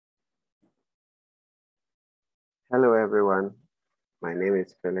Hello everyone, my name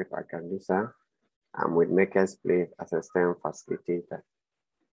is Philip Akandisa. I'm with Makers Play as a STEM facilitator.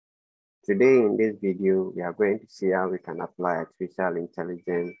 Today in this video, we are going to see how we can apply artificial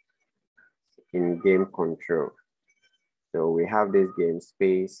intelligence in game control. So we have this game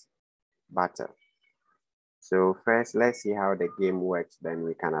Space Battle. So first, let's see how the game works, then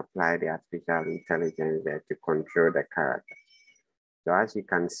we can apply the artificial intelligence there to control the character. So as you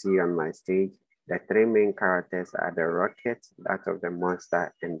can see on my stage, the three main characters are the rocket, that of the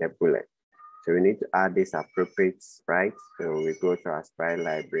monster, and the bullet. So we need to add these appropriate sprites. So we go to our sprite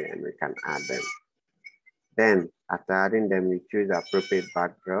library and we can add them. Then after adding them, we choose appropriate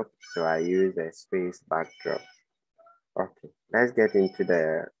backdrop. So I use a space backdrop. Okay, let's get into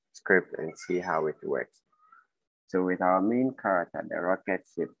the script and see how it works. So with our main character, the rocket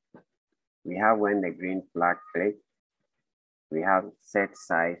ship, we have when the green flag clicks, we have set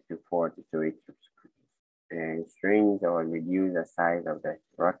size to 40, so it shrinks or reduce the size of the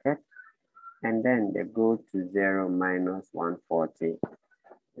rocket. And then they go to 0 minus 140,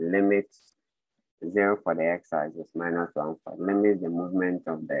 limits 0 for the x-axis, minus 140, limits the movement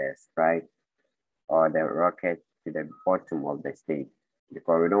of the sprite or the rocket to the bottom of the stage,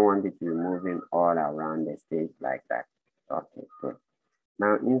 because we don't want it to be moving all around the stage like that. Okay, good.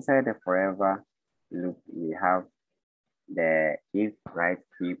 Now inside the forever loop, we have the if right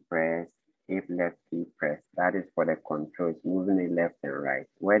key press, if left key press. That is for the controls, moving it left and right.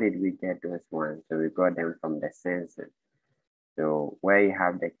 Where did we get those ones? So we got them from the sensors. So where you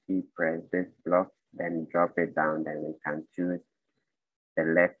have the key press, this block, then drop it down, then we can choose the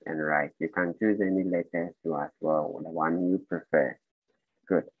left and right. You can choose any letters too as well, the one you prefer.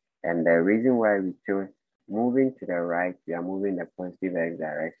 Good. And the reason why we chose moving to the right, we are moving the positive x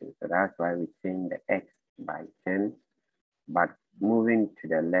direction. So that's why we change the x by 10. But moving to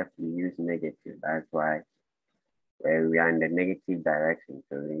the left, we use negative. That's why we are in the negative direction,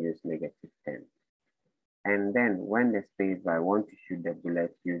 so we use negative 10. And then when the space bar, I want to shoot the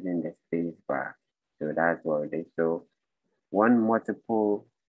bullet using the space bar. So that's what it is. So one multiple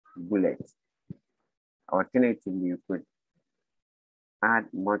bullets. Alternatively, you could add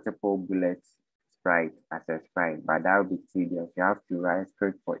multiple bullets sprite as a sprite, but that would be tedious. You have to write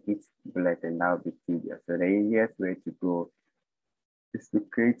script for each bullet and that would be tedious. So the easiest way to go is to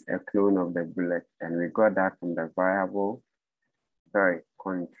create a clone of the bullet, and we got that from the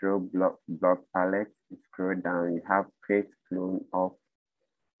control block palette. You scroll down, you have create clone of.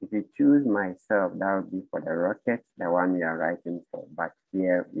 If you choose myself, that would be for the rocket, the one we are writing for, but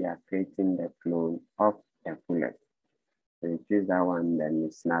here we are creating the clone of the bullet. So you choose that one, then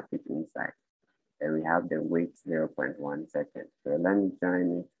you snap it inside. Then we have the wait 0.1 seconds. So let me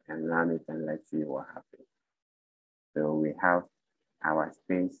join it and run it and let's see what happens. So we have our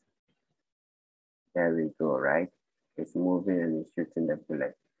space. There we go, right? It's moving and it's shooting the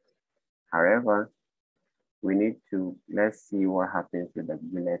bullet. However, we need to, let's see what happens with the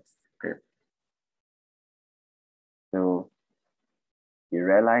bullet script. So you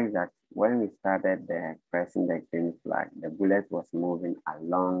realize that when we started pressing the green flag, the bullet was moving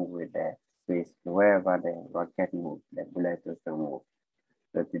along with the space. Wherever the rocket moved, the bullet also moved.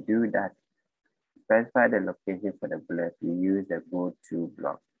 So to do that, specify the location for the bullet, we use the go to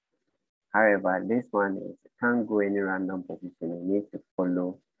block. However, this one can't go any random position. You need to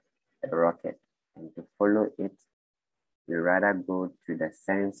follow the rocket. And to follow it, we rather go to the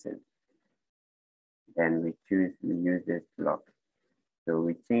sensor. Then we use this block. So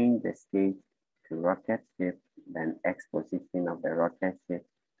we change the stage to rocket ship, then X position of the rocket ship.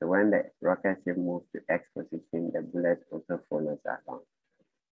 So when the rocket ship moves to X position, the bullet also follows along.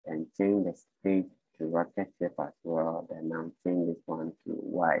 And change the stage to rocket ship as well. Then now change this one to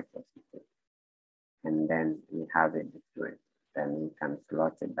Y position. And then we have it this way. Then we can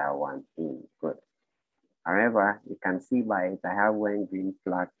slot it that one in. Good. However, you can see by it, I have when green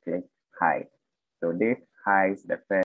flag click hide. So this hides the first